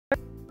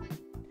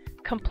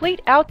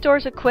Complete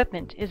Outdoors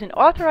Equipment is an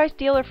authorized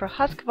dealer for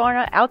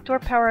Husqvarna outdoor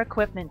power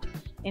equipment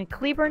in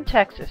Cleburne,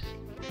 Texas.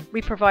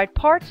 We provide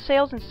parts,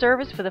 sales, and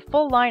service for the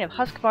full line of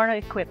Husqvarna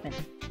equipment.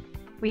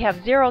 We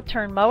have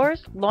zero-turn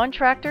mowers, lawn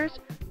tractors,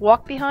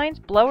 walk-behinds,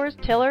 blowers,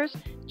 tillers,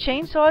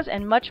 chainsaws,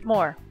 and much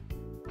more.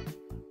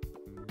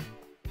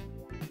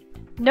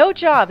 No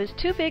job is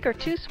too big or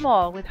too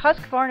small with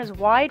Husqvarna's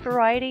wide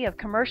variety of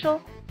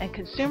commercial and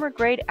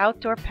consumer-grade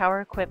outdoor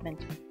power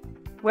equipment.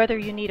 Whether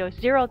you need a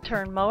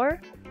zero-turn mower,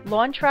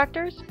 lawn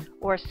tractors,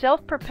 or a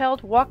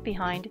self-propelled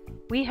walk-behind,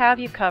 we have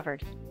you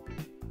covered.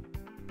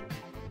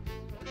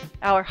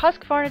 Our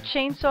Husqvarna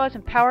chainsaws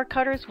and power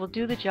cutters will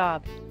do the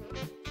job.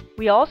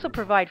 We also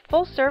provide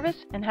full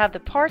service and have the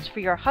parts for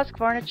your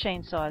Husqvarna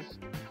chainsaws.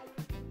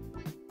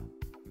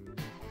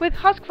 With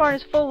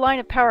Husqvarna's full line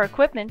of power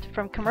equipment,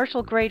 from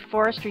commercial-grade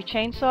forestry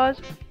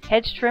chainsaws,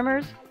 hedge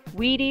trimmers,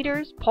 weed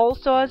eaters, pole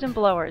saws, and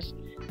blowers,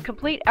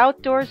 Complete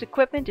Outdoors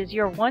Equipment is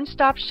your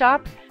one-stop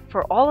shop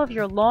for all of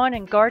your lawn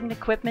and garden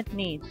equipment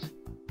needs.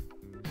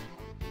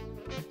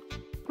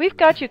 We've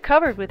got you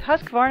covered with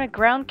Husqvarna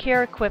ground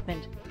care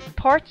equipment,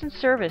 parts and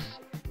service,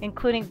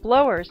 including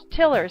blowers,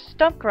 tillers,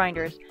 stump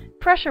grinders,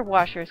 pressure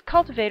washers,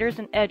 cultivators,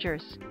 and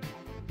edgers.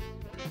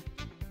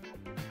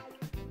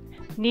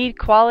 Need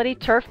quality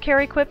turf care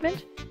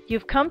equipment?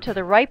 You've come to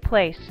the right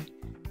place.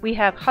 We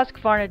have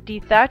Husqvarna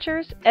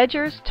dethatchers,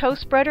 edgers, toe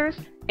spreaders,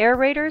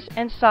 aerators,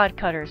 and sod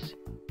cutters.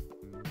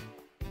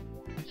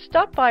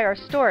 Stop by our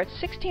store at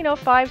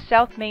 1605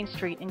 South Main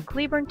Street in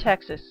Cleburne,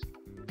 Texas.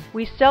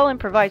 We sell and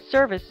provide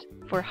service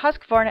for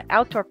Husqvarna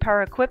outdoor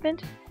power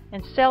equipment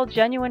and sell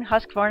genuine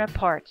Husqvarna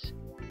parts.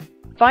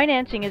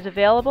 Financing is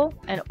available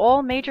and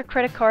all major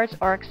credit cards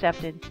are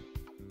accepted.